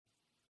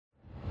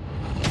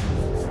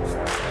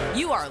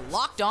You are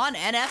Locked On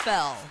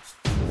NFL,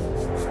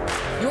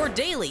 your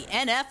daily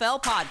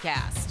NFL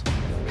podcast.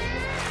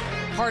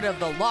 Part of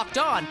the Locked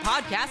On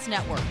Podcast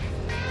Network,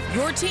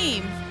 your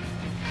team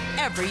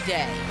every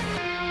day.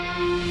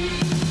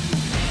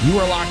 You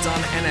are Locked On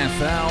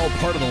NFL,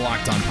 part of the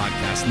Locked On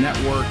Podcast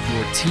Network,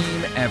 your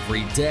team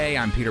every day.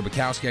 I'm Peter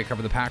Bukowski. I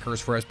cover the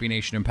Packers for SB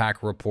Nation and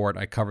Packer Report.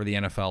 I cover the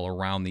NFL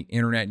around the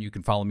internet. You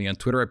can follow me on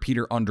Twitter at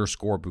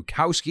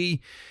Peter_Bukowski.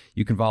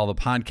 You can follow the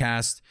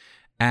podcast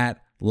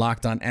at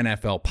Locked On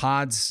NFL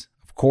Pods.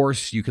 Of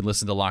course, you can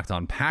listen to Locked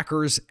On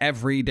Packers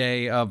every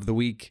day of the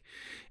week.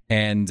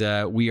 And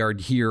we are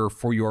here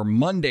for your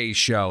Monday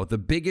show, the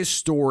biggest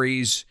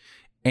stories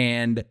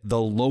and the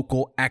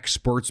local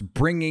experts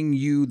bringing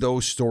you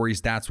those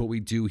stories. That's what we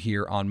do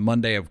here on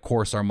Monday. Of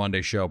course, our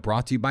Monday show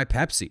brought to you by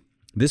Pepsi.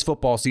 This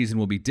football season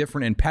will be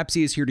different, and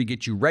Pepsi is here to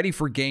get you ready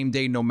for game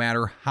day no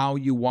matter how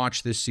you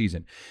watch this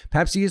season.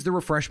 Pepsi is the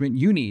refreshment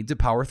you need to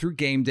power through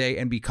game day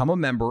and become a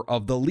member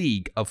of the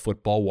League of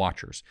Football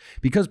Watchers.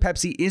 Because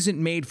Pepsi isn't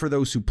made for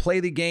those who play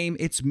the game,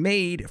 it's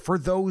made for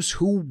those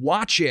who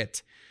watch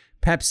it.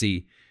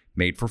 Pepsi,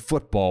 made for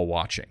football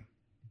watching.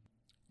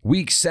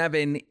 Week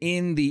 7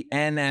 in the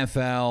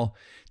NFL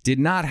did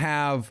not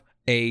have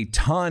a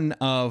ton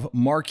of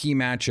marquee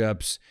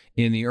matchups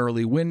in the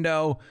early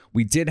window.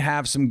 We did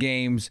have some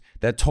games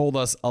that told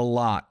us a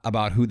lot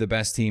about who the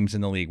best teams in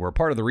the league were.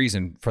 Part of the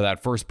reason for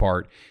that first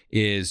part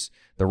is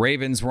the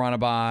Ravens were on a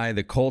bye,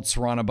 the Colts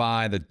were on a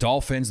bye, the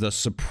Dolphins, the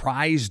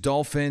surprise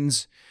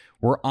Dolphins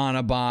were on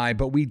a bye,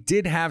 but we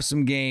did have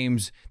some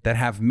games that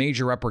have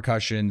major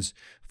repercussions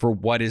for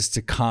what is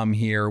to come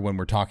here when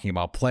we're talking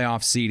about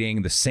playoff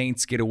seeding. The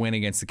Saints get a win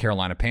against the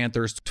Carolina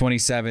Panthers,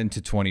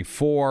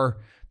 27-24.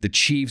 The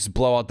Chiefs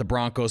blow out the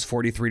Broncos,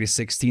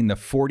 43-16. The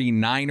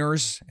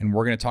 49ers, and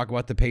we're going to talk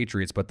about the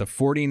Patriots, but the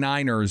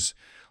 49ers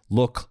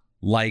look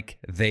like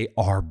they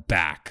are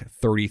back,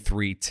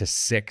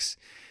 33-6.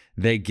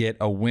 They get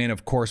a win.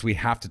 Of course, we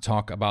have to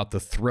talk about the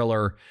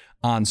thriller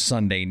on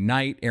Sunday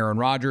night. Aaron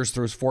Rodgers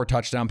throws 4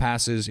 touchdown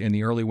passes in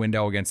the early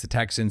window against the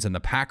Texans, and the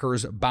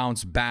Packers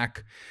bounce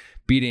back,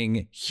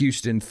 beating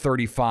Houston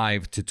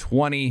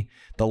 35-20.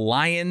 The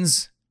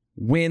Lions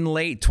win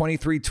late,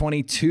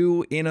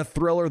 23-22 in a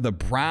thriller. The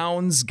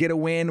Browns get a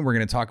win. We're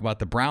going to talk about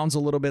the Browns a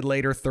little bit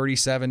later,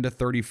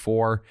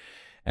 37-34.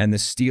 And the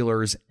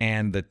Steelers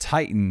and the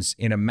Titans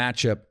in a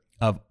matchup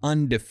of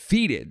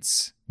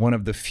undefeateds, one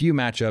of the few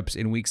matchups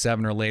in Week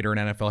 7 or later in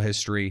NFL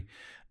history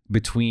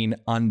between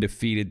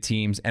undefeated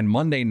teams. And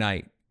Monday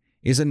night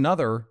is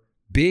another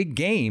big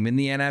game in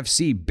the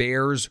NFC.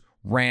 Bears,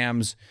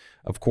 Rams.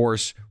 Of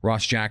course,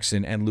 Ross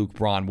Jackson and Luke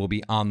Braun will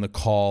be on the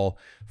call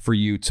for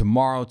you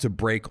tomorrow to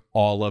break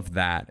all of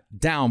that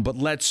down. But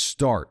let's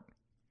start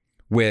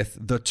with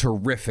the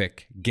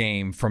terrific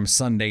game from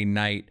Sunday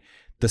night.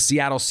 The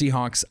Seattle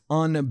Seahawks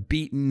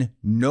unbeaten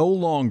no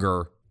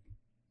longer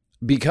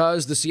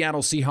because the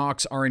Seattle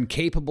Seahawks are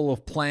incapable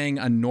of playing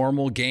a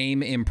normal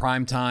game in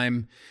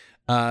primetime.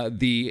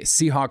 The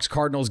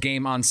Seahawks-Cardinals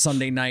game on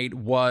Sunday night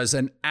was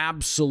an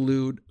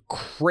absolute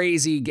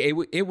crazy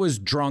game. It was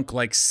drunk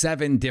like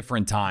 7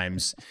 different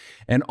times.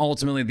 And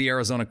ultimately, the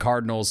Arizona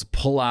Cardinals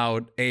pull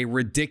out a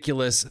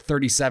ridiculous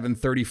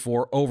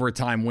 37-34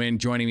 overtime win.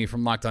 Joining me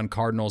from Locked On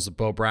Cardinals,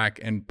 Bo Brack.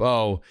 And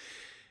Bo,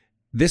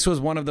 this was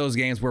one of those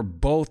games where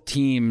both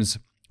teams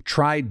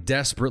tried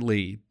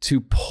desperately to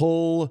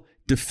pull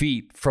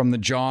defeat from the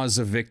jaws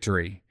of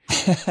victory.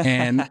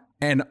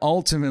 And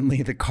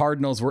ultimately, the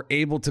Cardinals were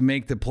able to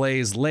make the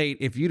plays late.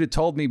 If you'd have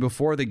told me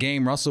before the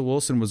game Russell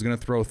Wilson was going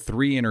to throw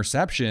 3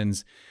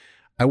 interceptions,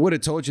 I would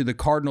have told you the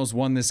Cardinals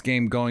won this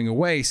game going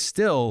away.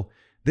 Still,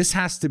 this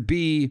has to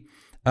be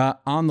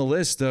on the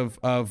list of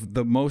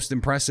the most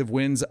impressive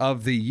wins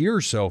of the year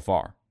so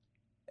far.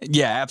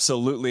 Yeah,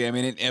 absolutely. I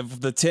mean,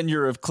 of the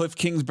tenure of Cliff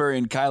Kingsbury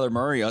and Kyler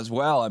Murray as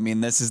well. I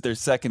mean, this is their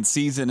second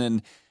season,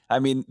 and I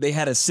mean, they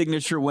had a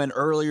signature win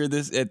earlier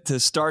to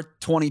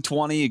start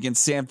 2020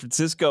 against San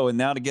Francisco, and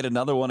now to get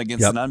another one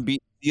against an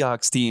unbeaten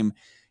Seahawks team.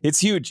 It's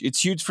huge.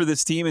 It's huge for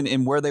this team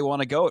and where they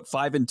want to go at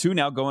 5-2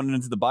 now going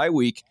into the bye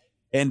week.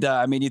 And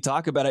I mean, you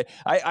talk about it.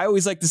 I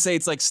always like to say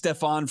it's like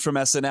Stefan from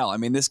SNL. I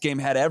mean, this game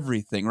had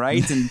everything,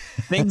 right? And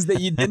things that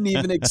you didn't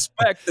even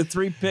expect. The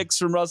 3 picks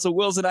from Russell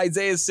Wilson,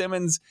 Isaiah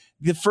Simmons,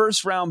 the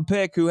first round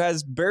pick who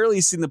has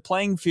barely seen the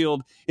playing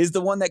field is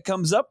the one that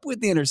comes up with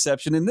the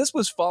interception. And this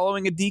was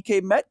following a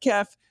DK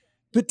Metcalf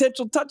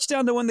potential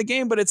touchdown to win the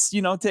game, but it's,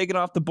 taken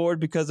off the board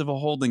because of a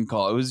holding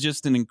call. It was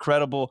just an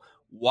incredible,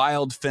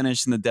 wild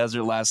finish in the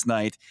desert last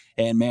night.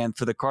 And man,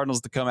 for the Cardinals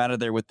to come out of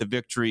there with the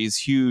victory is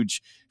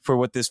huge for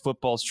what this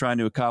football is trying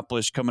to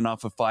accomplish coming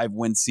off a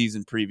 5-win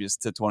season previous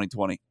to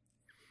 2020.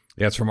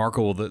 Yeah, it's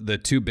remarkable. The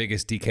 2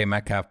 biggest DK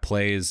Metcalf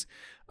plays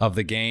of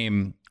the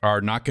game are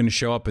not going to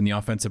show up in the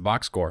offensive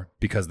box score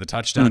because the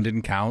touchdown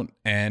didn't count.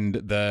 And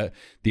the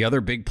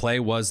other big play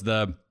was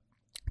the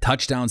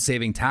touchdown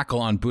saving tackle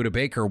on Budda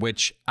Baker,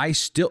 which I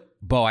still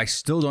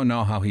don't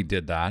know how he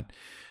did that.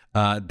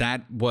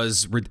 That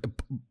was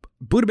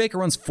Budda Baker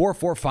runs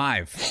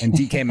 4.45 and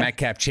DK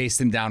Metcalf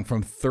chased him down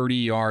from 30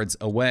 yards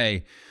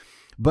away.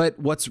 But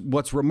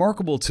what's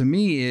remarkable to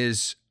me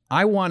is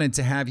I wanted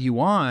to have you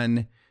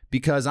on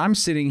because I'm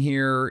sitting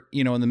here,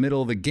 in the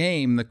middle of the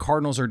game. The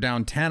Cardinals are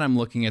down 10. I'm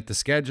looking at the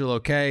schedule.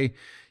 Okay,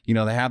 they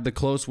have the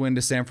close win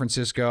to San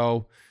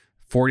Francisco.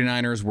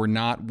 49ers were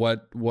not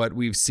what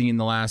we've seen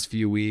the last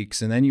few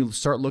weeks. And then you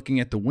start looking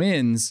at the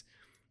wins.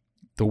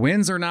 The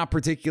wins are not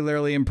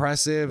particularly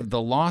impressive.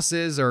 The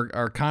losses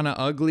are kind of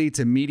ugly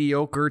to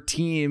mediocre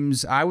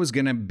teams. I was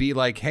going to be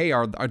like, hey,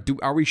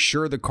 are we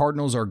sure the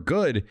Cardinals are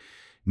good?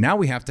 Now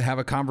we have to have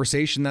a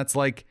conversation that's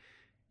like,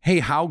 hey,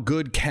 how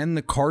good can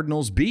the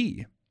Cardinals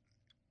be?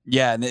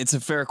 Yeah, and it's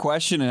a fair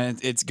question,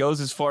 and it goes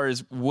as far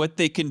as what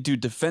they can do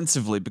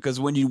defensively, because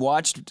when you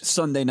watched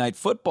Sunday Night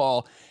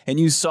Football and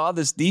you saw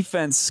this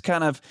defense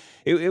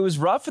it was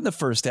rough in the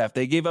first half.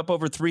 They gave up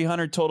over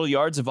 300 total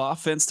yards of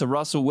offense to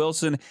Russell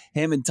Wilson.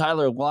 Him and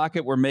Tyler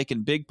Lockett were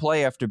making big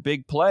play after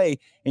big play,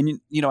 and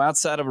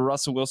outside of a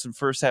Russell Wilson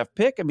first half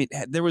pick,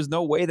 there was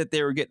no way that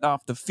they were getting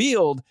off the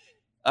field.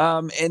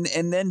 And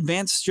then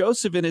Vance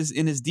Joseph in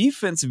his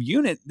defensive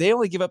unit, they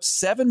only give up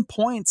 7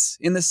 points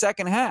in the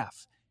second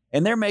half.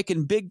 And they're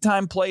making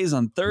big-time plays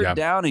on third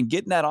down and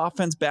getting that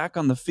offense back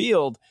on the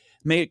field.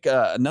 Make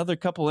another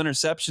couple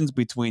interceptions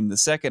between the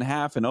second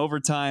half and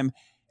overtime.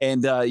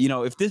 And,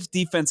 if this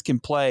defense can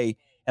play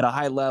at a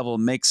high level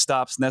and make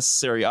stops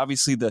necessary,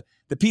 obviously the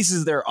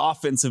pieces there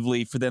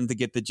offensively for them to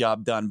get the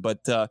job done.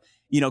 But,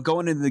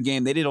 going into the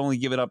game, they did only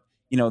give it up,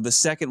 the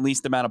second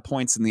least amount of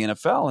points in the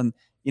NFL. And,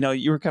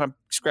 you were kind of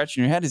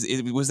scratching your head.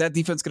 Was that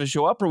defense going to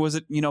show up, or was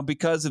it,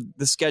 because of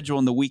the schedule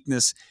and the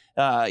weakness,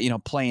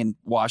 playing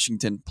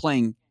Washington,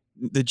 playing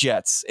the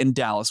Jets and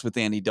Dallas with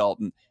Andy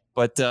Dalton?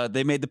 But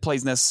they made the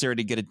plays necessary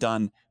to get it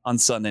done on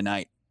Sunday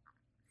night.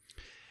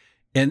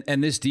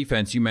 And this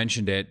defense, you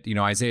mentioned it,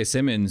 Isaiah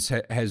Simmons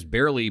has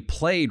barely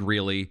played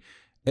really,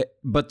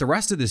 but the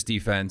rest of this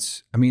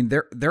defense,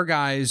 they're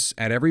guys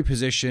at every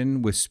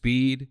position with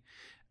speed.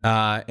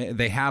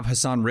 They have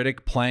Hassan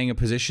Riddick playing a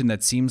position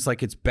that seems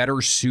like it's better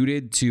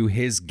suited to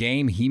his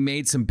game. He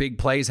made some big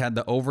plays, had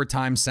the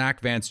overtime sack.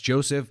 Vance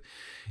Joseph,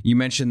 you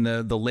mentioned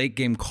the late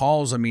game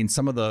calls.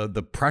 Some of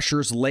the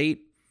pressures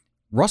late.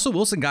 Russell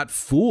Wilson got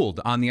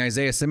fooled on the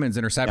Isaiah Simmons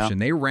interception.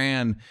 Yeah. They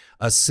ran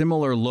a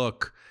similar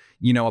look,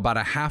 about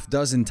a half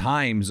dozen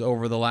times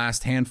over the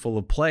last handful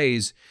of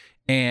plays.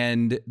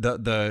 And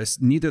the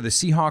neither the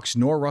Seahawks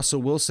nor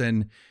Russell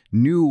Wilson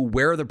knew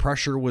where the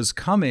pressure was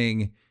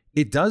coming.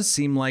 It does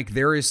seem like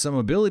there is some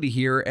ability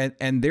here,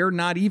 and they're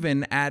not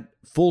even at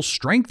full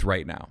strength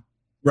right now.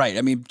 Right.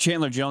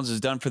 Chandler Jones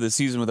is done for the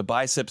season with a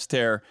biceps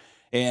tear.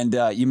 And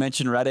you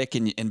mentioned Reddick,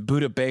 and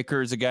Budda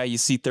Baker is a guy you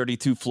see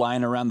 32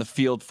 flying around the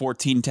field,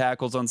 14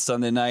 tackles on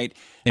Sunday night.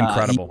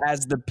 Incredible. He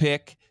has the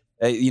pick.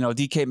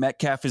 DK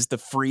Metcalf is the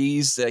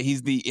freeze.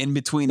 He's the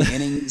in-between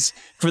innings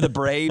for the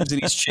Braves, and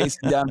he's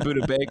chasing down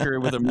Budda Baker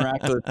with a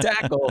miraculous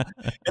tackle.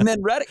 And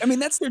then Reddick,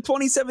 that's their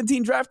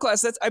 2017 draft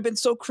class. I've been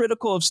so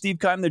critical of Steve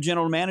Keim, their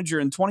general manager,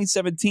 in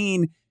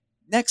 2017.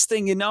 Next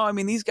thing you know,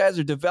 these guys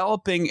are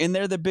developing, and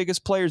they're the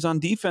biggest players on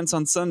defense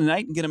on Sunday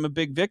night and get them a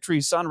big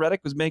victory. Son Reddick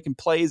was making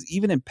plays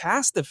even in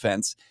pass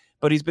defense,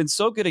 but he's been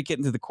so good at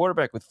getting to the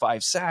quarterback with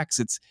 5 sacks.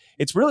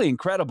 It's really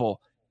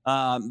incredible.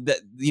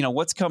 That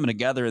what's coming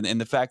together, and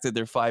the fact that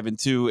they're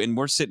 5-2, and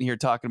we're sitting here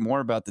talking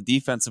more about the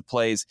defensive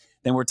plays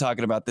than we're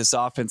talking about this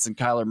offense. And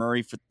Kyler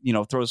Murray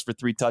throws for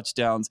 3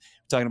 touchdowns.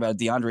 We're talking about a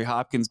DeAndre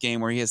Hopkins game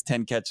where he has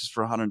 10 catches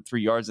for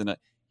 103 yards and a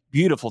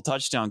beautiful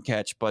touchdown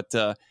catch. But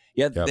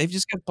they've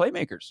just got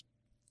playmakers.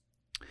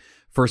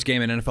 First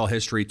game in NFL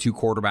history, 2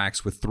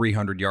 quarterbacks with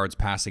 300 yards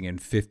passing and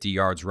 50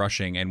 yards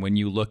rushing. And when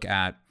you look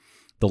at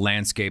the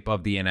landscape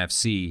of the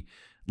NFC,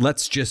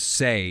 let's just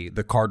say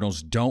the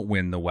Cardinals don't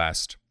win the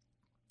West.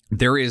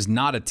 There is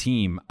not a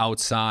team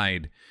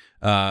outside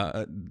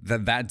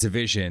that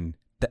division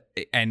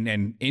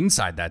and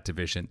inside that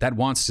division that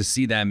wants to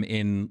see them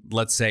in,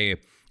 let's say,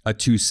 a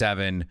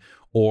 2-7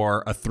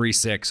 or a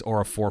 3-6 or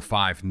a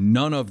 4-5.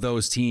 None of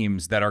those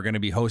teams that are going to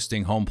be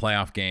hosting home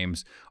playoff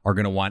games are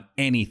going to want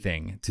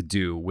anything to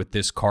do with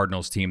this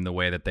Cardinals team the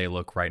way that they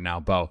look right now.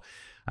 Bo,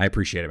 I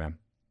appreciate it, man.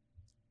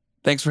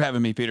 Thanks for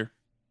having me, Peter.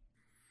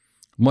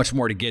 Much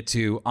more to get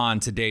to on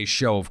today's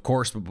show, of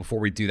course, but before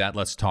we do that,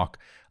 let's talk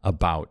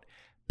about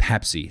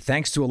Pepsi.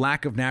 Thanks to a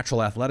lack of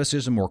natural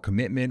athleticism or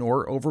commitment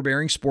or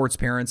overbearing sports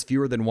parents,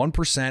 fewer than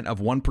 1% of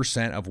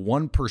 1% of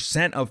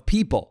 1% of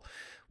people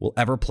will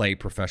ever play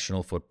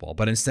professional football.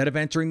 But instead of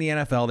entering the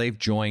NFL, they've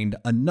joined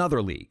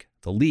another league,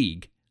 the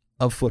League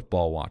of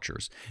Football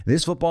Watchers.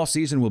 This football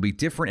season will be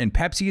different, and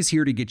Pepsi is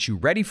here to get you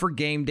ready for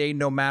game day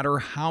no matter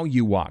how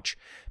you watch.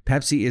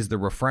 Pepsi is the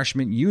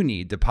refreshment you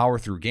need to power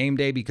through game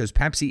day, because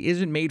Pepsi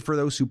isn't made for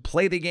those who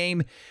play the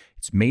game.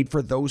 It's made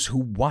for those who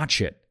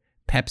watch it.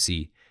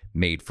 Pepsi,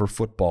 made for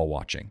football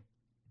watching.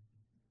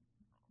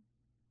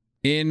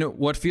 In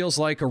what feels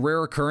like a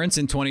rare occurrence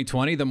in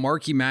 2020, the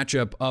marquee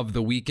matchup of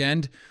the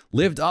weekend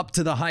lived up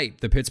to the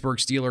hype. The Pittsburgh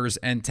Steelers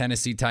and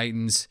Tennessee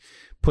Titans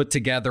put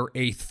together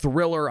a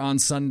thriller on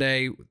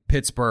Sunday.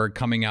 Pittsburgh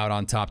coming out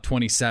on top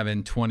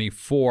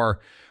 27-24.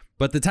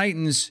 But the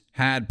Titans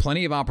had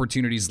plenty of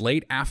opportunities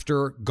late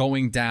after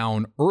going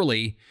down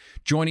early.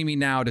 Joining me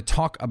now to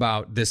talk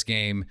about this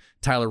game,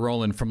 Tyler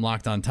Rowland from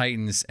Locked On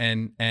Titans.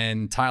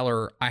 And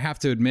Tyler, I have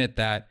to admit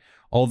that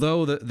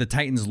although the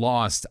Titans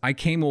lost, I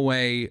came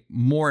away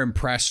more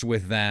impressed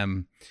with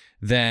them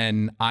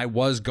than I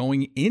was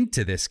going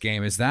into this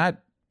game. Is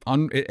that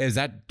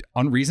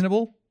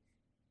unreasonable?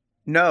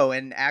 No,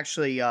 and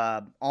actually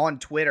on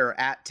Twitter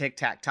at Tic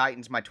Tac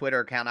Titans, my Twitter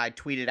account, I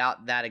tweeted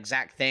out that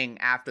exact thing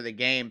after the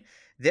game.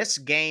 This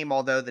game,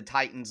 although the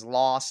Titans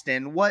lost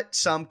in what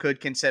some could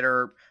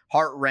consider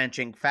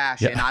heart-wrenching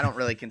fashion, I don't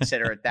really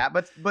consider it that,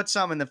 but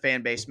some in the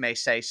fan base may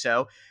say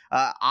so.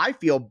 I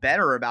feel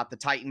better about the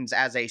Titans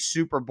as a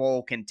Super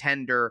Bowl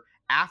contender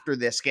after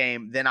this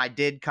game than I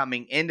did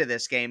coming into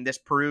this game. This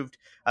proved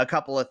a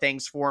couple of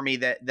things for me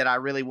that I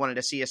really wanted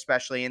to see,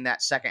 especially in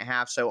that second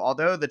half. So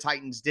although the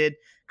Titans did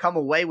come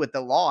away with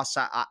the loss,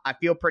 I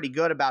feel pretty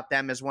good about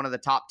them as one of the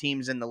top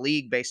teams in the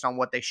league based on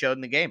what they showed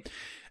in the game.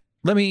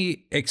 Let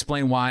me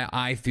explain why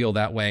I feel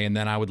that way, and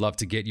then I would love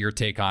to get your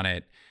take on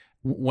it.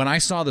 When I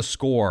saw the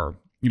score,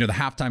 the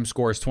halftime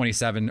score is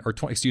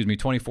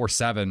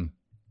 24-7,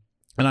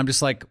 and I'm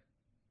just like,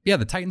 yeah,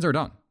 the Titans are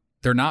done.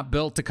 They're not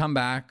built to come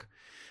back.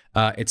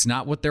 It's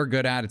not what they're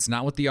good at. It's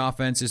not what the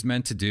offense is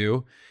meant to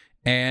do.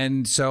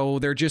 And so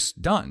they're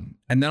just done.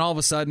 And then all of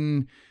a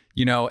sudden,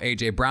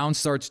 A.J. Brown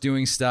starts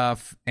doing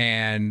stuff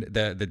and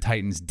the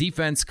Titans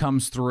defense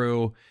comes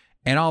through.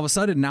 And all of a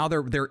sudden now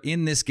they're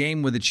in this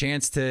game with a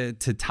chance to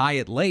tie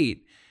it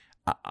late.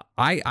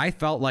 I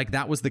felt like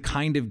that was the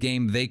kind of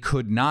game they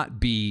could not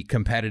be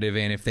competitive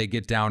in if they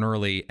get down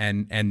early.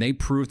 And they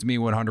proved me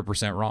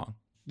 100% wrong.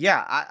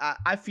 Yeah,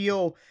 I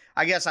feel,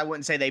 I guess I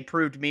wouldn't say they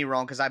proved me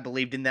wrong because I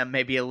believed in them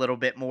maybe a little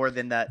bit more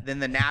than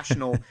the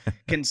national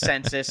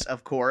consensus,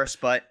 of course,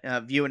 but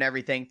viewing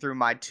everything through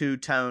my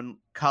two-tone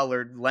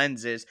colored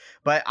lenses.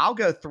 But I'll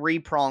go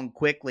three-pronged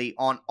quickly.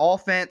 On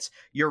offense,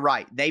 you're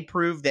right. They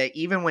proved that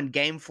even when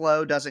game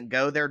flow doesn't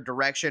go their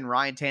direction,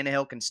 Ryan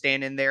Tannehill can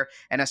stand in there,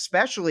 and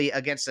especially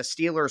against the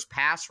Steelers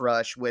pass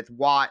rush with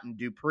Watt and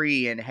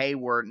Dupree and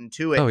Hayward and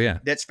Tuitt. Oh, yeah.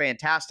 That's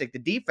fantastic. The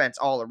defense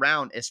all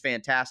around is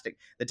fantastic.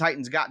 The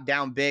Titans got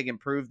down big and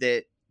proved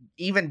that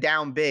even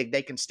down big,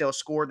 they can still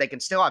score. They can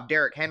still have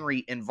Derrick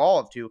Henry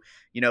involved, who,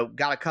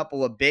 got a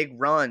couple of big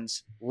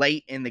runs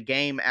late in the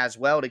game as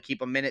well to keep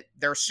them in it.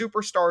 Their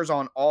superstars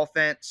on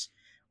offense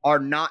are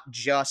not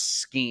just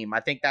scheme.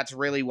 I think that's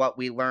really what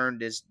we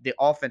learned is the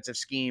offensive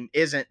scheme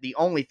isn't the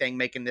only thing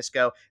making this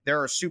go.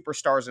 There are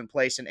superstars in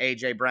place in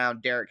A.J. Brown,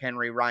 Derrick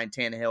Henry, Ryan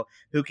Tannehill,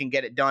 who can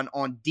get it done.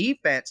 On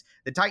defense,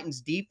 the Titans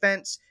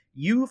defense,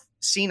 you've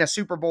seen a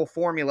Super Bowl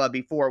formula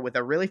before with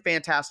a really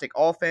fantastic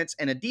offense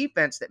and a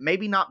defense that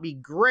maybe not be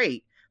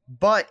great,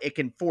 but it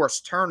can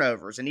force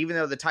turnovers. And even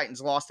though the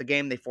Titans lost the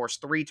game, they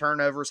forced 3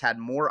 turnovers, had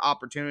more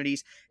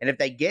opportunities. And if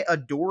they get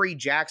Adoree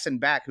Jackson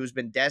back, who's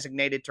been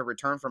designated to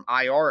return from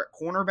IR at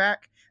cornerback,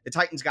 the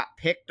Titans got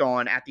picked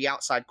on at the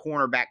outside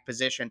cornerback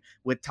position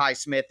with Ty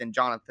Smith and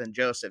Jonathan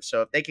Joseph.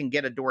 So if they can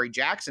get Adoree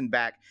Jackson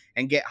back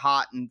and get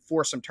hot and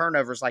force some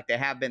turnovers like they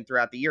have been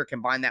throughout the year,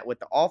 combine that with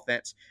the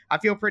offense, I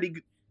feel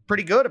pretty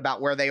good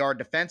about where they are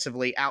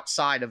defensively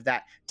outside of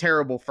that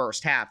terrible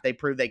first half. They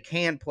prove they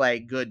can play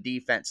good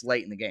defense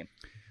late in the game.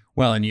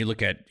 Well, and you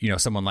look at,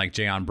 someone like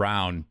Jayon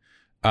Brown,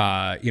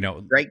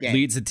 great game.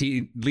 leads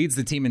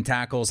the team in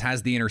tackles,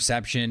 has the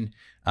interception,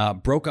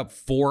 broke up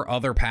 4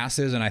 other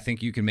passes. And I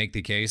think you can make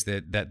the case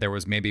that there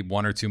was maybe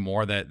 1 or 2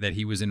 more that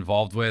he was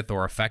involved with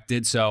or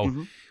affected.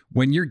 So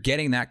when you're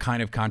getting that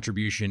kind of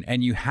contribution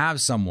and you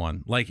have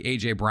someone like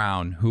A.J.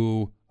 Brown,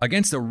 who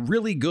against a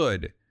really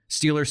good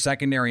Steelers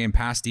secondary and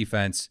pass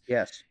defense,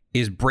 yes,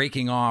 is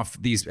breaking off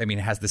these. I mean,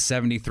 it has the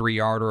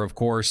 73-yarder, of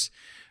course,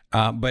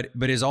 but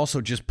is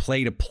also just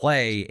play to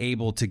play,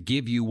 able to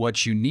give you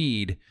what you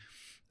need.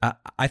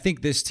 I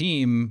think this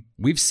team,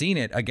 we've seen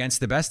it against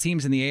the best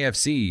teams in the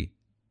AFC.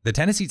 The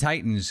Tennessee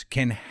Titans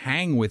can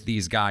hang with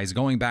these guys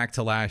going back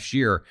to last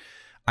year.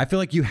 I feel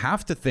like you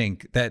have to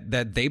think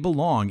that they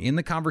belong in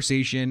the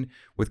conversation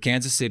with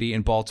Kansas City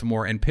and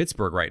Baltimore and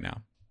Pittsburgh right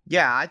now.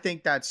 Yeah, I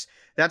think that's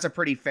a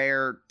pretty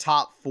fair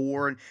top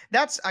 4. And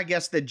that's, I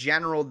guess,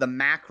 the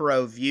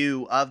macro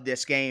view of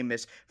this game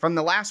is from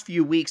the last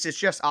few weeks. It's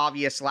just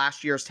obvious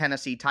last year's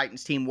Tennessee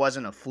Titans team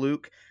wasn't a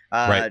fluke.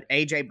 Right.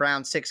 A.J.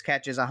 Brown, 6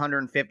 catches,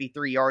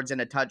 153 yards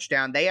and a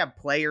touchdown. They have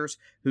players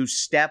who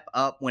step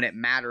up when it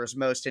matters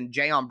most. And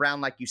Jayon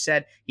Brown, like you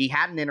said, he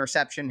had an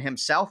interception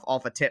himself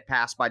off a tip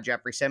pass by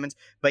Jeffrey Simmons,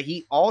 but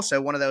he also,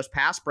 one of those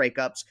pass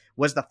breakups,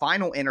 was the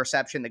final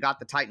interception that got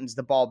the Titans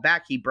the ball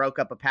back. He broke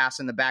up a pass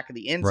in the back of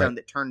the end zone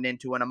that turned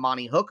into an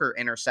Amani Hooker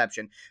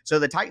interception. So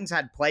the Titans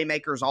had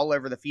playmakers all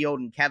over the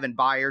field, and Kevin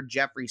Byard,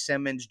 Jeffrey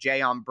Simmons,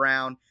 Jayon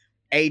Brown,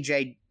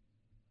 A.J.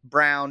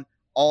 Brown,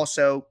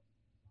 also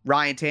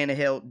Ryan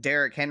Tannehill,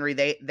 Derrick Henry,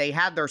 they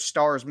had their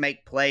stars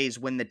make plays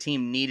when the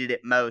team needed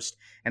it most.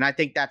 And I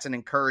think that's an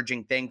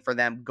encouraging thing for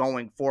them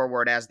going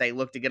forward as they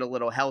look to get a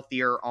little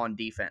healthier on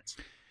defense.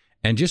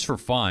 And just for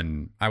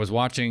fun, I was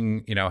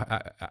watching,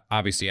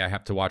 obviously I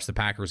have to watch the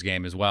Packers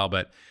game as well,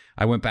 but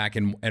I went back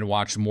and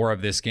watched more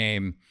of this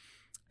game.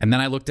 And then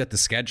I looked at the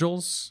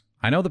schedules.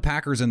 I know the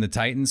Packers and the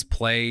Titans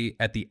play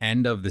at the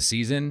end of the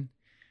season,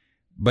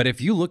 but if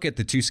you look at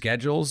the two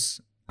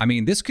schedules, I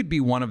mean, this could be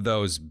one of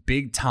those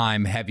big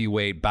time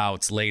heavyweight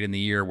bouts late in the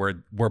year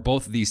where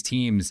both of these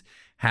teams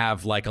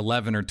have like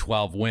 11 or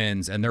 12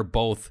 wins and they're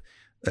both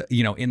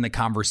in the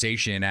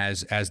conversation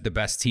as the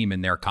best team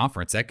in their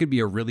conference. That could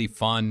be a really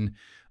fun,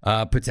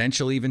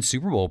 potential even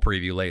Super Bowl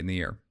preview late in the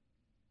year.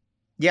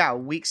 Yeah,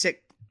 week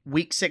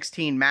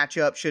 16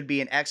 matchup should be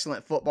an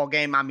excellent football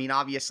game. I mean,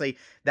 obviously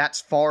that's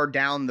far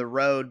down the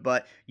road,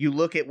 but you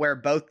look at where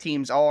both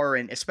teams are,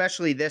 and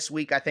especially this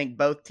week, I think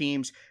both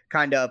teams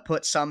kind of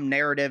put some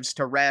narratives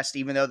to rest,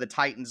 even though the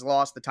Titans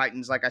lost. The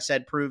Titans, like I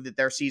said, proved that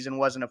their season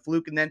wasn't a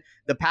fluke. And then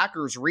the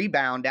Packers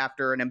rebound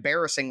after an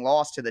embarrassing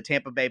loss to the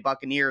Tampa Bay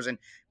Buccaneers and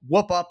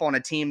whoop up on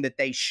a team that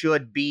they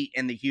should beat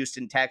in the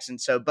Houston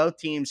Texans. So both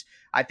teams,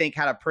 I think,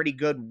 had a pretty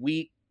good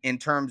week in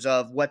terms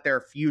of what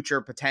their future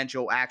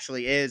potential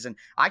actually is. And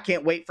I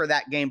can't wait for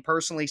that game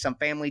personally. Some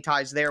family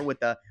ties there with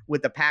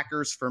the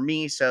Packers for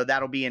me. So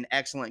that'll be an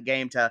excellent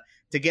game to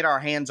get our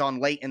hands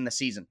on late in the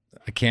season.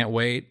 I can't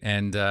wait.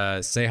 And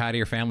say hi to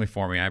your family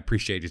for me. I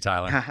appreciate you,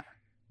 Tyler.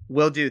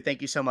 Will do.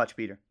 Thank you so much,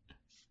 Peter.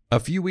 A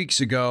few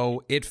weeks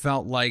ago, it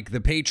felt like the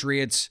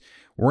Patriots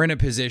were in a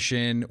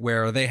position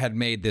where they had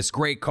made this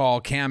great call.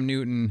 Cam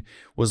Newton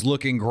was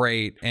looking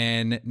great.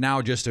 And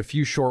now just a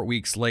few short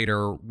weeks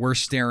later, we're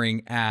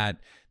staring at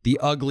the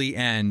ugly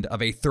end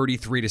of a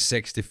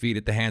 33-6 defeat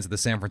at the hands of the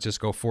San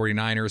Francisco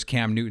 49ers.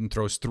 Cam Newton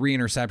throws 3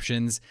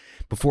 interceptions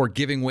before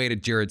giving way to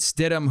Jarrett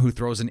Stidham, who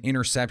throws an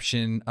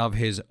interception of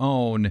his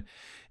own.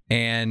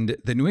 And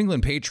the New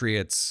England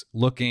Patriots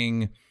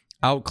looking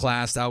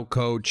outclassed,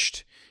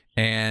 outcoached,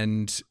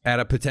 and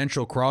at a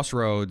potential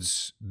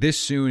crossroads this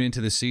soon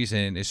into the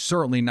season is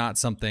certainly not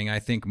something I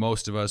think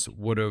most of us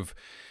would have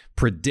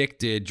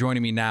predicted.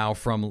 Joining me now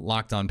from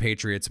Locked On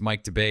Patriots,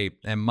 Mike D'Abate.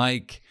 And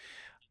Mike,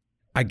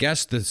 I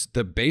guess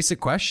the basic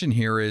question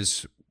here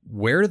is,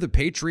 where do the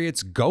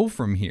Patriots go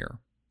from here?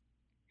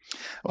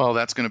 Well,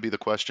 that's going to be the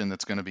question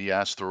that's going to be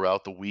asked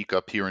throughout the week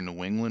up here in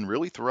New England,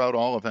 really throughout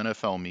all of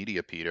NFL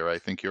media, Peter. I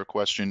think your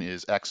question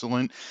is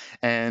excellent.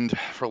 And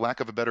for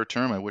lack of a better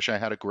term, I wish I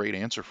had a great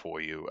answer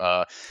for you.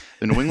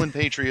 The New England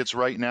Patriots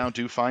right now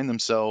do find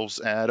themselves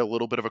at a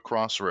little bit of a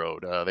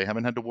crossroad. They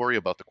haven't had to worry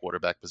about the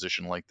quarterback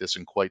position like this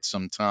in quite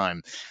some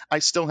time. I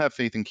still have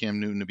faith in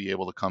Cam Newton to be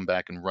able to come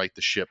back and right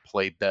the ship,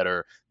 play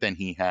better than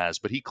he has.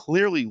 But he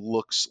clearly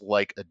looks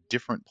like a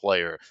different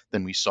player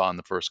than we saw in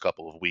the first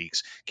couple of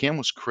weeks. Cam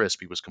was crisp.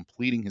 He was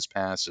completing his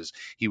passes.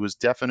 He was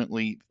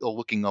definitely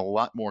looking a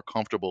lot more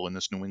comfortable in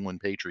this New England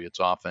Patriots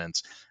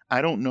offense.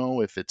 I don't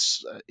know if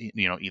it's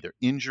either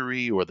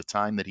injury or the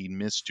time that he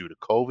missed due to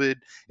COVID,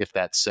 if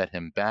that set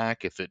him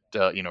back, if it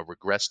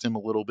regressed him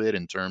a little bit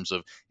in terms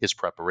of his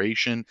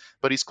preparation.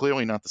 But he's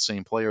clearly not the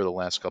same player the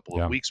last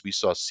couple of weeks. We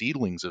saw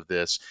seedlings of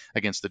this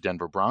against the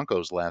Denver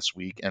Broncos last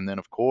week, and then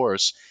of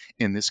course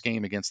in this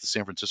game against the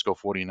San Francisco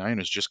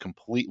 49ers, just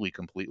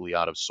completely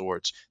out of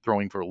sorts,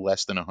 throwing for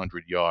less than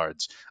 100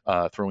 yards,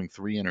 throwing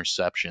 3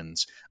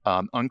 interceptions,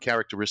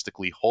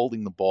 uncharacteristically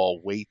holding the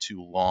ball way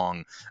too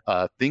long.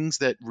 Things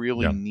that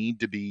really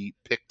need to be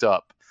picked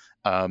up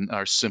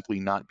are simply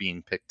not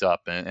being picked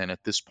up. And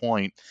at this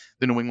point,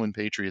 the New England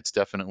Patriots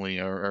definitely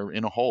are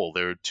in a hole.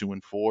 They're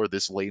 2-4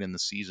 this late in the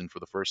season for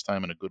the first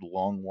time in a good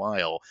long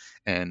while.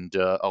 And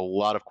a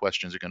lot of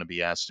questions are going to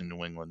be asked in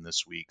New England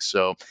this week.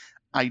 So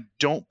I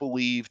don't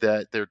believe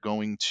that they're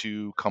going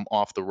to come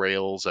off the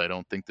rails. I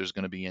don't think there's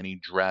going to be any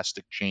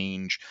drastic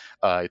change.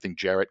 I think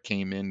Jarrett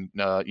came in,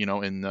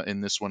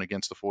 in this one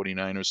against the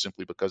 49ers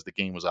simply because the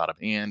game was out of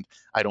hand.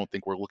 I don't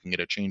think we're looking at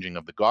a changing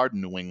of the guard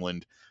in New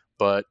England.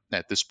 But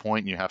at this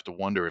point, you have to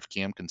wonder if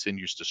Cam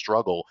continues to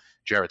struggle.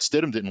 Jarrett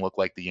Stidham didn't look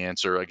like the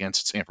answer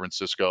against San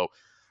Francisco.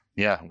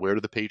 Yeah, where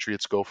do the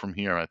Patriots go from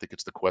here? I think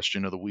it's the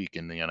question of the week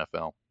in the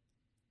NFL.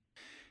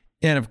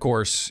 And of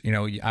course,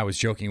 I was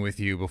joking with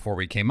you before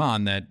we came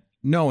on that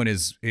no one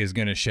is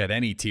going to shed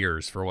any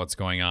tears for what's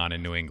going on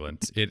in New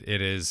England.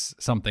 It is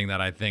something that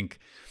I think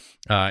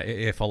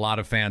if a lot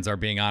of fans are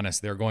being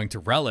honest, they're going to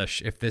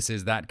relish if this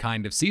is that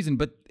kind of season.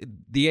 But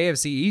the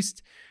AFC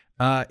East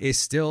is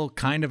still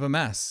kind of a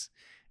mess.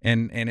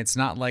 And it's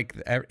not like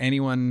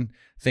anyone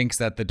thinks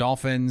that the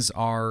Dolphins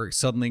are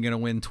suddenly going to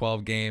win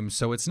 12 games.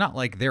 So it's not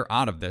like they're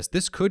out of this.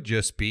 This could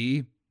just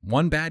be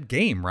one bad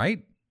game,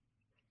 right?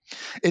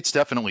 It's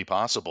definitely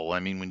possible. I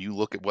mean, when you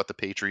look at what the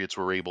Patriots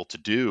were able to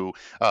do,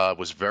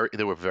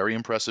 they were very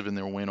impressive in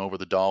their win over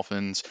the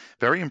Dolphins,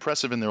 very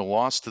impressive in their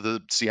loss to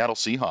the Seattle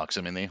Seahawks.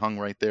 I mean, they hung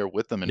right there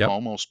with them and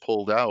almost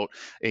pulled out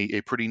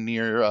a pretty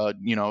near,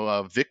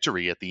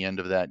 victory at the end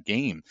of that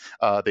game.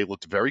 They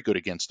looked very good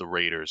against the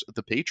Raiders.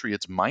 The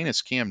Patriots,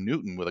 minus Cam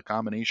Newton, with a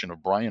combination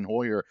of Brian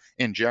Hoyer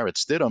and Jarrett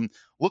Stidham,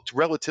 looked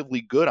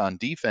relatively good on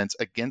defense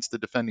against the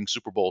defending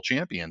Super Bowl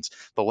champions.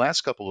 The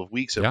last couple of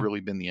weeks have really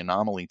been the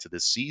anomaly to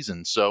this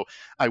season. So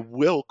I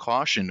will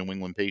caution New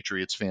England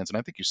Patriots fans, and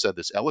I think you said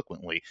this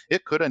eloquently,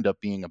 it could end up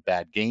being a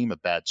bad game, a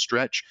bad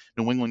stretch.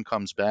 New England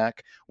comes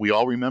back. We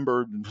all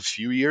remember a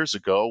few years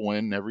ago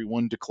when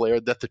everyone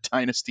declared that the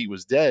dynasty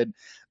was dead.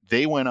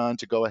 They went on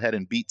to go ahead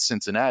and beat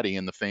Cincinnati,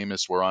 and the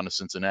famous "we're on a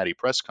Cincinnati"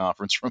 press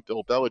conference from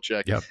Bill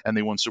Belichick, and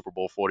they won Super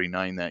Bowl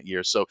 49 that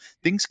year. So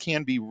things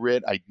can be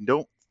read. I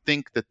don't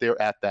think that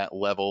they're at that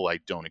level. I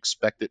don't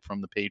expect it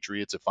from the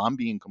Patriots, if I'm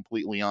being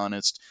completely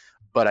honest,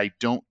 but I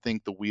don't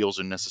think the wheels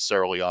are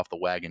necessarily off the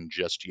wagon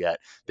just yet.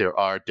 There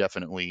are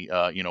definitely,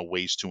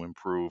 ways to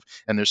improve,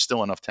 and there's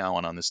still enough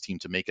talent on this team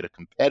to make it a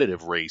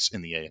competitive race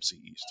in the AFC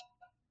East.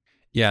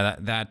 Yeah,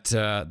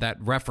 that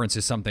reference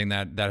is something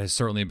that has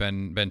certainly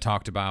been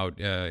talked about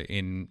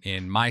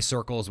in my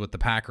circles with the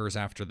Packers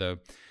after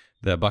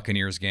the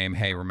Buccaneers game.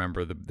 Hey,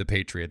 remember the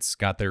Patriots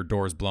got their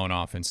doors blown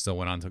off and still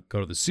went on to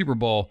go to the Super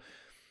Bowl.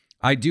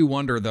 I do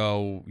wonder,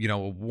 though,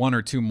 one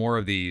or two more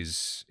of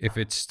these, if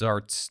it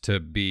starts to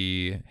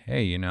be,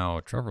 hey,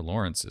 Trevor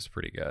Lawrence is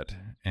pretty good,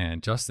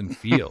 and Justin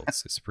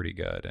Fields is pretty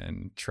good,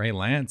 and Trey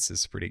Lance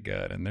is pretty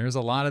good, and there's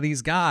a lot of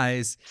these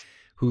guys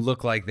who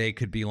look like they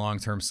could be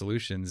long-term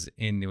solutions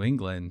in New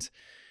England.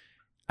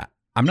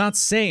 I'm not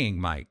saying,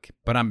 Mike,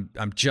 but I'm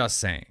just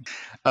saying.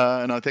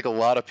 And I think a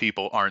lot of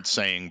people aren't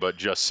saying, but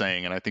just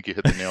saying. And I think you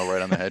hit the nail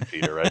right on the head,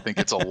 Peter. I think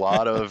it's a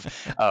lot of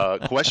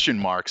question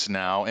marks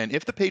now. And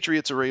if the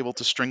Patriots are able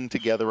to string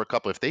together a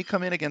couple, if they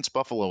come in against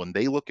Buffalo and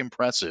they look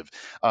impressive,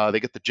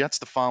 they get the Jets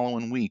the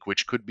following week,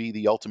 which could be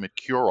the ultimate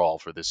cure-all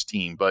for this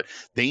team. But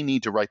they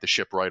need to right the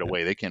ship right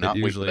away. They cannot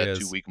wait for that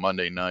 2-week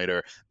Monday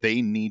nighter.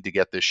 They need to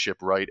get this ship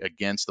right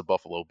against the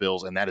Buffalo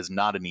Bills, and that is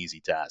not an easy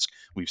task.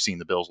 We've seen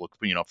the Bills look,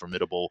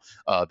 formidable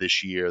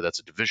this year. That's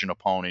a division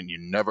opponent. You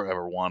never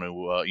ever want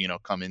to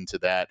come into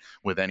that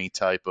with any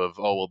type of,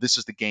 this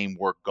is the game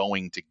we're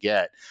going to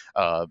get.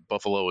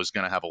 Buffalo is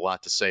going to have a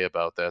lot to say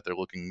about that. They're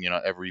looking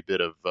every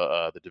bit of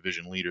the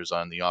division leaders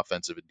on the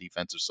offensive and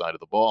defensive side of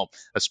the ball,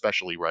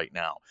 especially right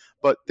now.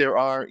 But there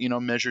are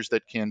measures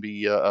that can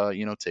be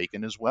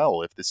taken as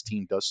well. If this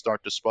team does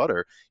start to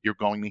sputter, you're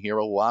going to hear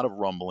a lot of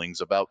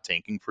rumblings about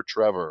tanking for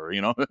Trevor.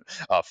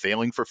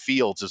 Failing for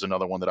Fields is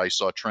another one that I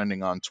saw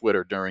trending on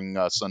Twitter during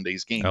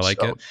Sunday's game. I like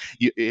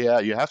it.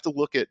 You have to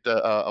look at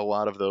a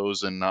lot of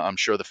those, and I'm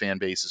sure the fan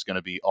base is going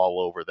to be all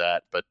over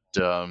that. But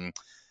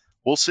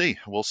we'll see.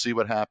 We'll see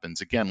what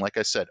happens. Again, like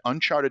I said,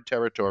 uncharted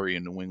territory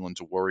in New England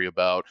to worry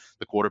about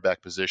the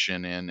quarterback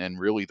position and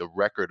really the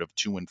record of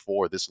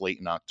 2-4 this late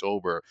in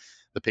October.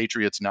 The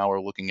Patriots now are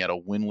looking at a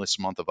winless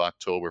month of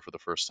October for the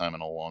first time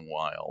in a long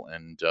while,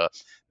 and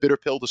bitter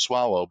pill to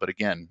swallow. But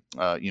again,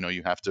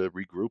 you have to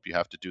regroup. You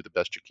have to do the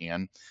best you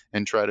can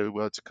and try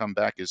to come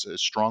back as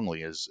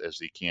strongly as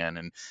they can.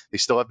 And they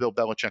still have Bill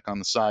Belichick on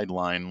the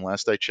sideline.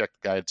 Last I checked,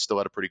 the guy had still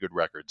had a pretty good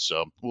record.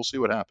 So we'll see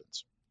what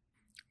happens.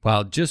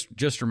 Well,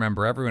 just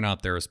remember, everyone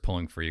out there is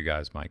pulling for you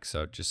guys, Mike.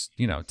 So just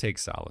take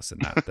solace in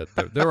that.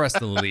 The rest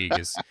of the league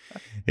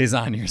is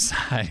on your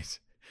side.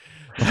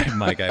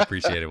 Mike, I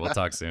appreciate it. We'll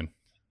talk soon.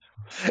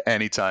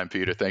 Anytime,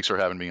 Peter. Thanks for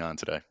having me on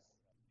today.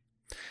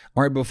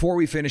 All right, before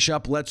we finish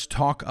up, let's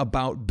talk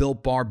about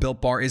Built Bar. Built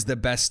Bar is the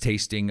best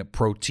tasting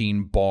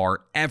protein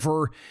bar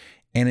ever,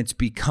 and it's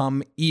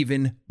become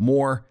even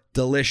more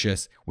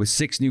delicious with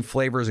 6 new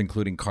flavors,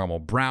 including caramel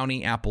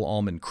brownie, apple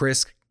almond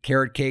crisp,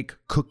 carrot cake,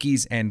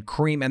 cookies, and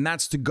cream. And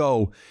that's to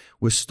go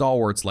with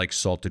stalwarts like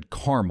salted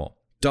caramel,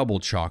 double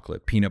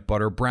chocolate, peanut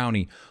butter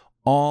brownie.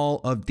 All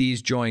of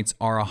these joints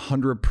are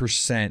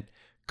 100%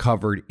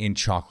 covered in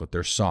chocolate.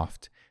 They're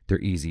soft, they're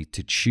easy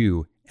to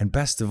chew, and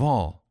best of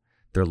all,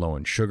 they're low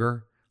in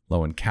sugar,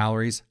 low in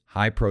calories,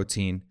 high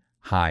protein,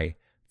 high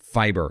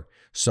fiber.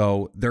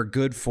 So they're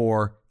good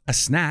for a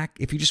snack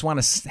if you just want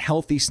a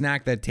healthy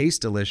snack that tastes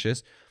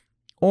delicious,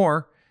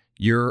 or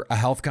you're a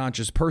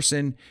health-conscious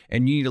person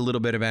and you need a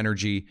little bit of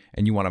energy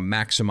and you want to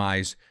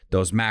maximize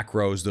those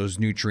macros, those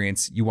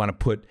nutrients. You want to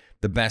put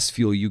the best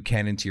fuel you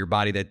can into your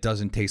body that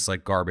doesn't taste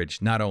like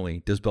garbage. Not only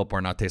does Built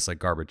Bar not taste like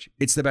garbage,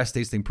 it's the best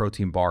tasting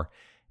protein bar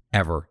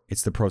ever.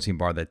 It's the protein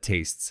bar that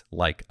tastes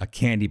like a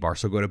candy bar.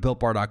 So go to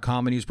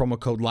BuiltBar.com and use promo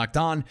code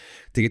LOCKEDON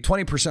to get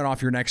 20%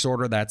 off your next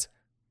order. That's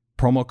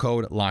promo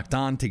code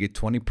LOCKEDON to get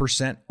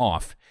 20%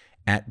 off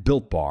at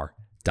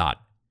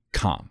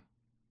BuiltBar.com.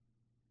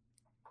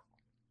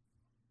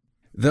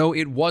 Though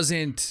it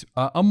wasn't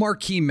a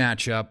marquee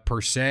matchup per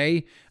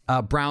se,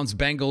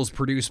 Browns-Bengals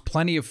produced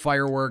plenty of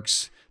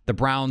fireworks. The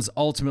Browns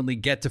ultimately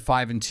get to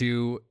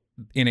 5-2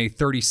 in a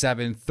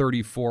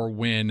 37-34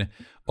 win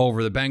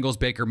over the Bengals.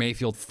 Baker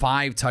Mayfield,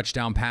 5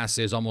 touchdown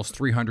passes, almost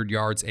 300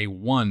 yards, a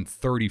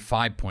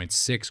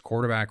 135.6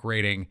 quarterback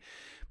rating.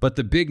 But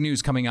the big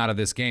news coming out of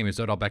this game is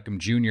Odell Beckham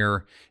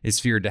Jr. is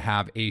feared to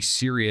have a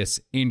serious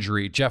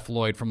injury. Jeff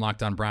Lloyd from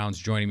Locked On Browns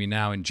joining me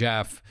now. And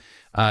Jeff,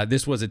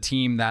 this was a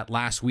team that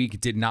last week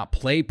did not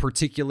play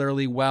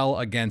particularly well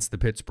against the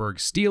Pittsburgh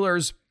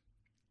Steelers,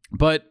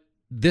 but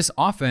this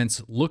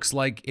offense looks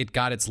like it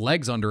got its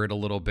legs under it a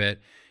little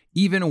bit,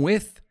 even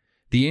with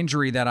the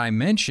injury that I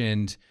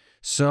mentioned.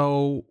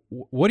 So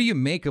what do you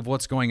make of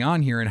what's going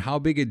on here, and how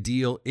big a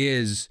deal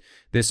is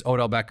this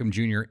Odell Beckham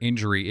Jr.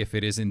 injury if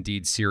it is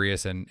indeed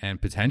serious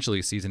and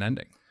potentially season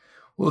ending?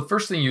 Well, the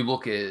first thing you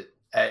look at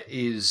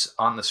is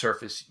on the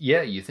surface,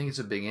 yeah, you think it's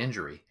a big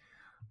injury.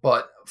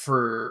 But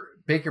for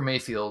Baker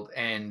Mayfield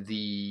and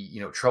the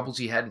troubles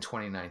he had in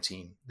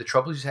 2019, the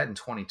troubles he's had in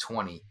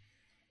 2020,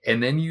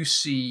 and then you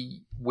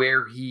see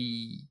where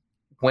he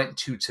went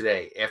to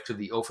today after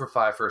the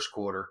 0-for-5 first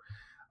quarter.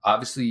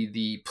 Obviously,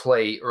 the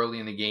play early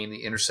in the game,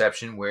 the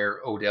interception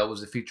where Odell was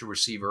the feature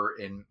receiver,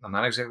 and I'm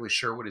not exactly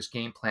sure what his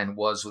game plan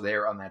was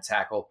there on that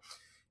tackle.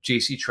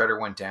 J.C. Treader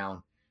went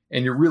down,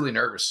 and you're really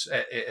nervous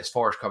as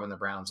far as covering the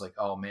Browns. Like,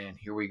 oh, man,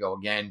 here we go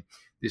again.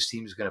 This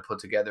team is going to put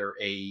together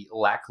a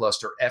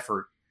lackluster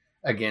effort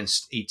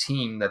against a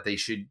team that they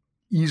should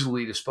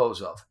easily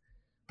dispose of.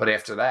 But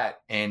after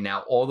that, and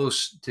now all those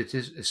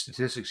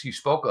statistics you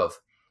spoke of,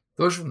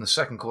 those are from the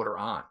second quarter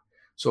on.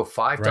 So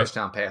 5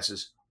 touchdown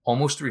passes,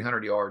 almost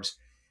 300 yards.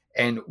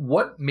 And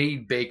what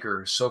made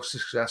Baker so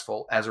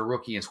successful as a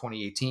rookie in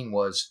 2018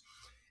 was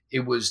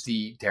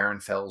the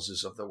Darren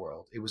Fellses of the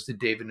world. It was the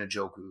David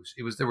Njoku's.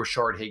 It was the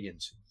Rashard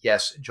Higgins.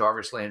 Yes,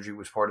 Jarvis Landry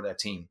was part of that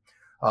team.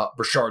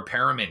 Rashard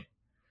Perriman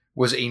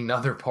was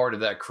another part of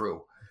that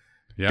crew.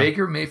 Yeah.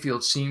 Baker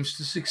Mayfield seems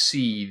to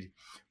succeed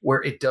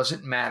where it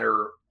doesn't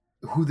matter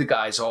who the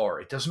guys are.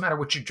 It doesn't matter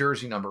what your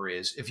jersey number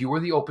is. If you were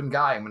the open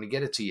guy, I'm going to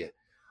get it to you.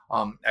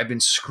 I've been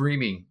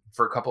screaming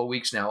for a couple of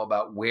weeks now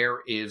about where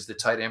is the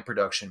tight end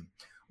production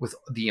with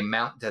the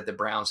amount that the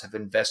Browns have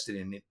invested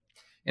in it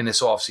in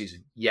this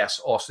offseason.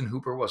 Yes, Austin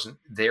Hooper wasn't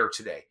there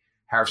today.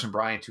 Harrison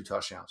Bryant, 2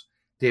 touchdowns.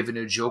 David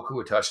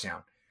Njoku, a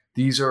touchdown.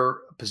 These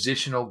are a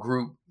positional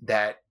group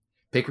that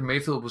Baker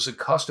Mayfield was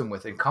accustomed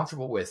with and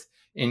comfortable with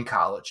in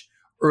college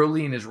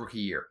early in his rookie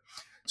year.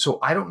 So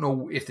I don't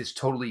know if this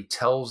totally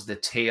tells the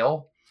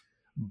tale,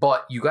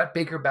 but you got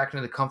Baker back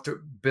into the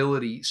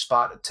comfortability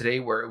spot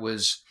today where it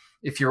was,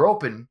 if you're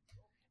open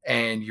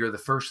and you're the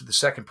first or the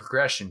second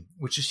progression,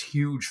 which is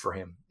huge for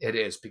him. It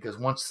is, because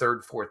once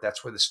third, fourth,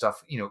 that's where the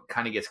stuff,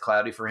 kind of gets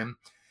cloudy for him.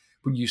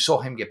 But you saw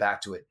him get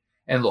back to it.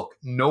 And look,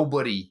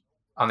 nobody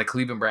on the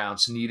Cleveland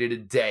Browns needed a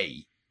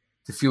day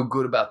to feel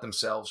good about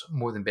themselves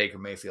more than Baker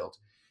Mayfield.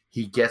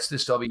 He gets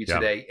this W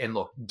today. And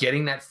look,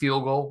 getting that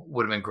field goal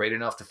would have been great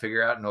enough to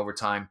figure out in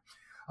overtime.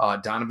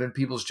 Donovan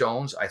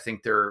Peoples-Jones, I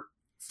think their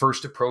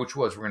first approach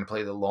was, we're going to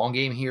play the long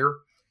game here.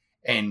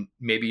 And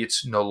maybe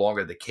it's no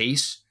longer the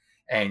case.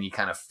 And you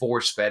kind of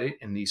force-fed it.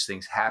 And these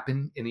things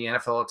happen in the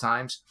NFL at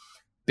times.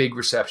 Big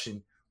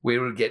reception. We're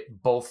able to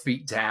get both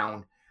feet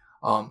down.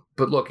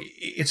 But look,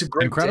 it's a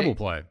great incredible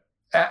play.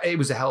 It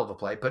was a hell of a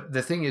play. But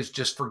the thing is,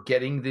 just for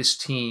getting this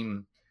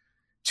team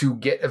to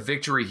get a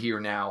victory here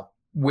now,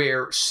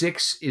 where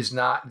 6 is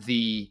not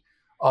the,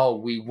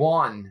 we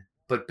won,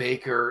 but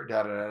Baker,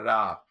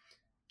 da-da-da-da.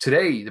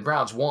 Today, the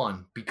Browns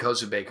won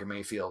because of Baker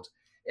Mayfield.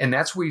 And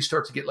that's where you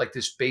start to get like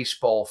this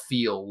baseball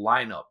feel,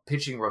 lineup,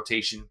 pitching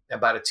rotation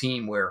about a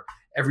team where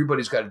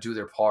everybody's got to do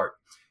their part.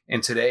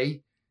 And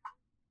today,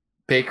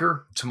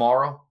 Baker,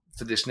 tomorrow,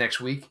 for this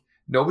next week,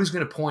 nobody's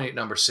going to point at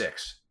number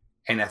 6.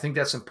 And I think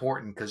that's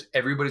important because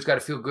everybody's got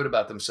to feel good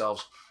about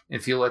themselves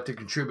and feel like they're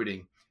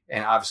contributing.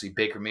 And obviously,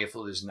 Baker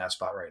Mayfield is in that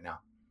spot right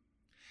now.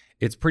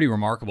 It's pretty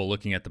remarkable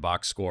looking at the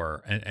box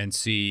score and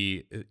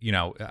see,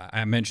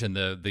 I mentioned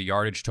the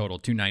yardage total,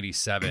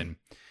 297,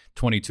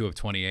 22 of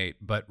 28.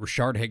 But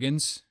Rashard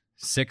Higgins,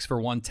 6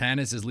 for 110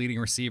 is his leading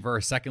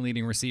receiver. Second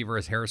leading receiver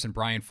is Harrison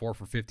Bryant, 4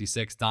 for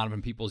 56.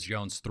 Donovan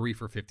Peoples-Jones, 3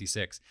 for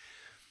 56.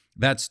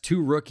 That's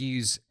 2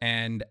 rookies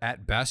and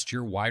at best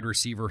your wide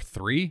receiver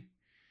 3.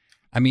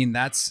 I mean,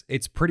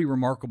 it's pretty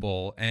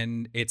remarkable.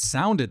 And it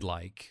sounded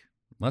like,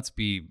 let's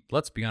be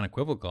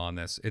unequivocal on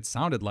this. It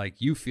sounded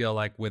like you feel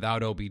like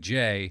without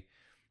OBJ,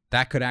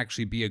 that could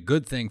actually be a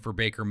good thing for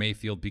Baker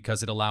Mayfield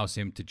because it allows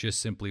him to just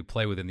simply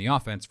play within the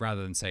offense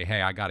rather than say,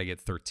 hey, I got to get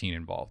 13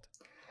 involved.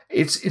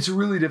 It's a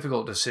really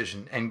difficult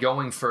decision. And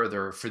going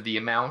further, for the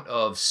amount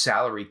of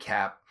salary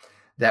cap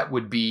that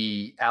would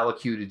be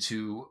allocated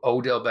to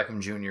Odell Beckham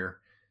Jr.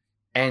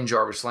 and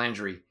Jarvis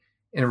Landry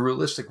in a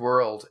realistic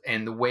world,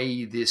 and the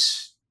way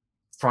this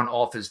front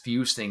office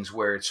views things,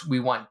 where we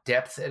want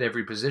depth at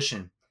every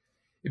position,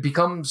 it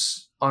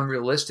becomes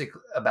unrealistic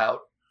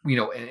about, and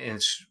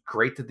it's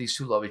great that these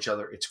two love each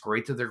other. It's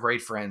great that they're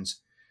great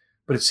friends,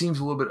 but it seems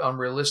a little bit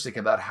unrealistic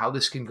about how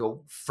this can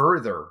go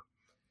further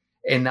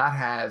and not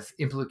have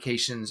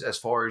implications as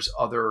far as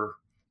other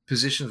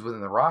positions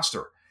within the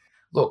roster.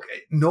 Look,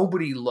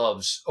 nobody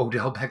loves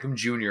Odell Beckham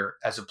Jr.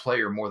 as a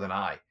player more than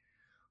I,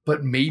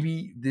 but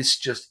maybe this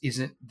just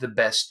isn't the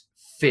best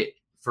fit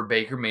for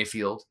Baker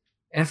Mayfield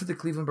and for the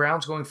Cleveland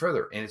Browns going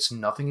further. And it's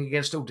nothing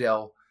against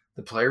Odell,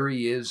 the player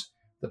he is,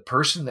 the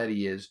person that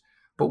he is.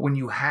 But when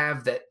you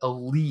have that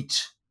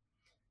elite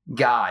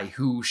guy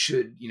who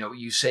should,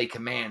 you say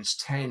commands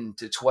 10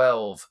 to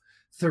 12,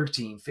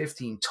 13,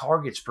 15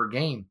 targets per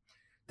game,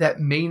 that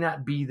may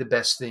not be the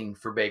best thing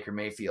for Baker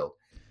Mayfield.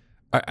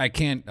 I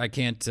can't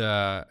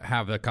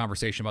have a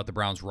conversation about the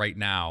Browns right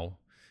now,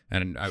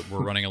 and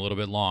we're running a little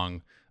bit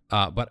long,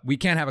 But we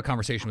can't have a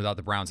conversation without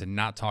the Browns and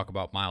not talk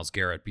about Myles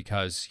Garrett,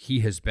 because he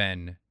has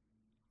been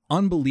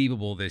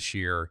unbelievable this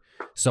year.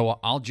 So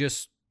I'll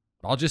just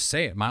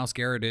say it. Myles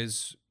Garrett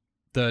is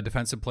the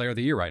defensive player of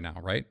the year right now,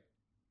 right?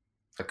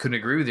 I couldn't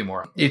agree with you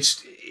more.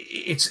 It's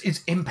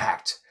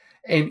impact.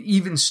 And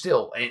even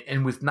still,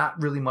 and with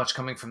not really much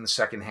coming from the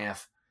second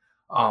half,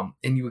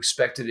 and you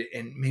expected it,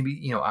 and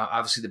maybe,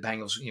 obviously the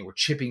Bengals, were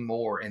chipping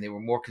more and they were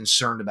more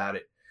concerned about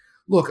it.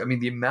 Look, I mean,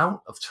 the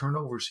amount of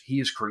turnovers he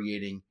is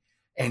creating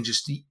and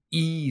just the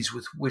ease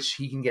with which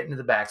he can get into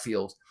the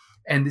backfield.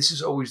 And this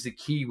is always the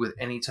key with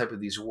any type of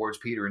these awards,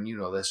 Peter, and you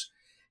know this.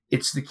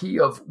 It's the key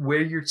of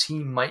where your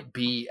team might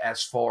be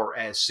as far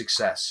as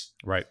success.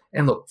 Right.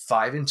 And look,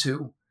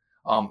 5-2.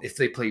 If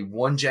they play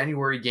one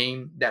January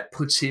game, that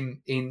puts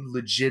him in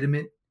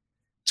legitimate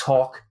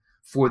talk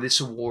for this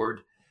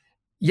award.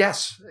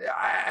 Yes,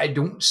 I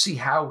don't see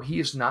how he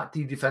is not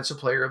the defensive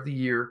player of the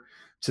year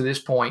to this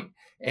point.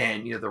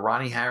 And, the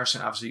Ronnie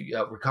Harrison, obviously,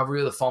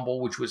 recovery of the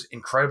fumble, which was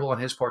incredible on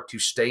his part to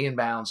stay in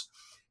bounds.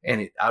 And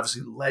it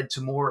obviously led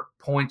to more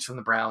points from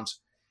the Browns.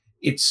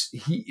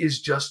 He is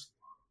just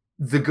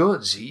the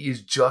goods. He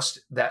is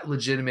just that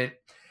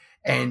legitimate.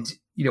 And,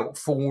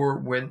 for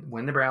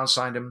when the Browns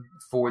signed him,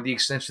 for the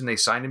extension they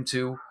signed him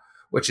to,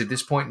 which at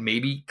this point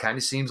maybe kind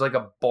of seems like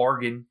a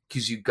bargain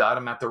because you got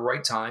him at the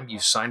right time. You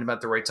signed him at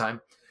the right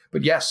time.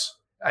 But yes,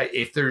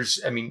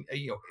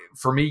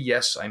 for me,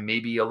 yes, I may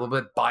be a little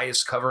bit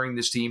biased covering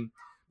this team.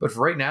 But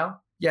for right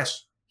now,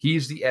 yes, he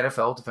is the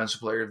NFL Defensive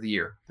Player of the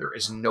Year. There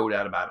is no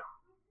doubt about it.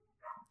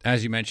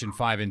 As you mentioned,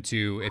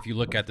 5-2. If you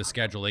look at the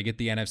schedule, they get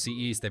the NFC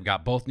East. They've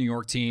got both New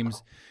York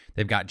teams.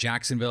 They've got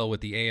Jacksonville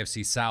with the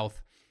AFC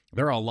South.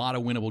 There are a lot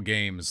of winnable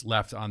games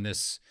left on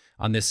this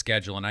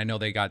schedule, and I know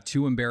they got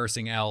 2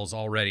 embarrassing L's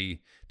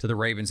already to the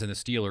Ravens and the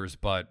Steelers,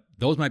 but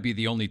those might be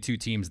the only 2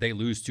 teams they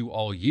lose to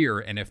all year.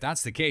 And if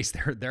that's the case,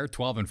 they're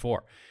 12-4.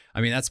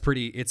 I mean, it's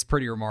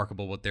pretty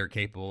remarkable what they're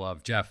capable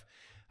of. Jeff,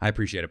 I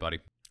appreciate it, buddy.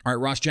 All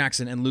right, Ross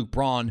Jackson and Luke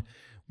Braun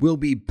will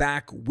be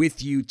back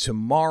with you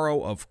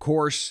tomorrow, of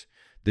course.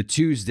 The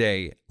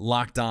Tuesday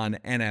Locked On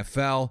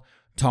NFL,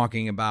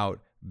 talking about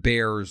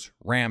Bears,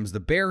 Rams. The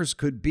Bears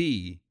could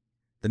be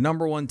the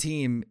number 1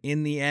 team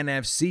in the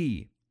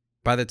NFC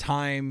by the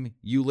time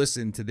you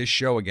listen to this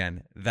show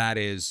again. That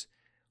is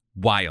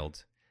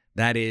wild.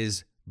 That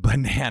is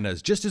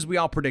bananas. Just as we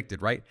all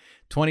predicted, right?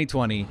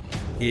 2020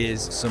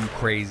 is some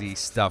crazy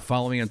stuff.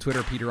 Follow me on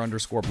Twitter,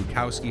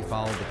 Peter_Bukowski.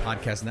 Follow the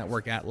podcast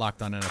network at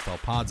Locked On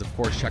NFL Pods. Of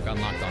course, check on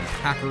Locked On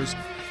Packers.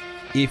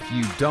 If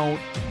you don't,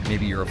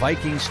 maybe you're a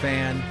Vikings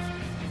fan,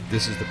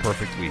 this is the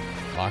perfect week.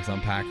 Locked On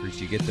Packers,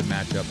 you get to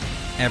match up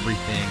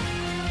everything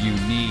you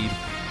need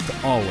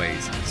to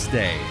always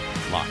stay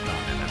locked on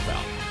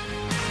NFL.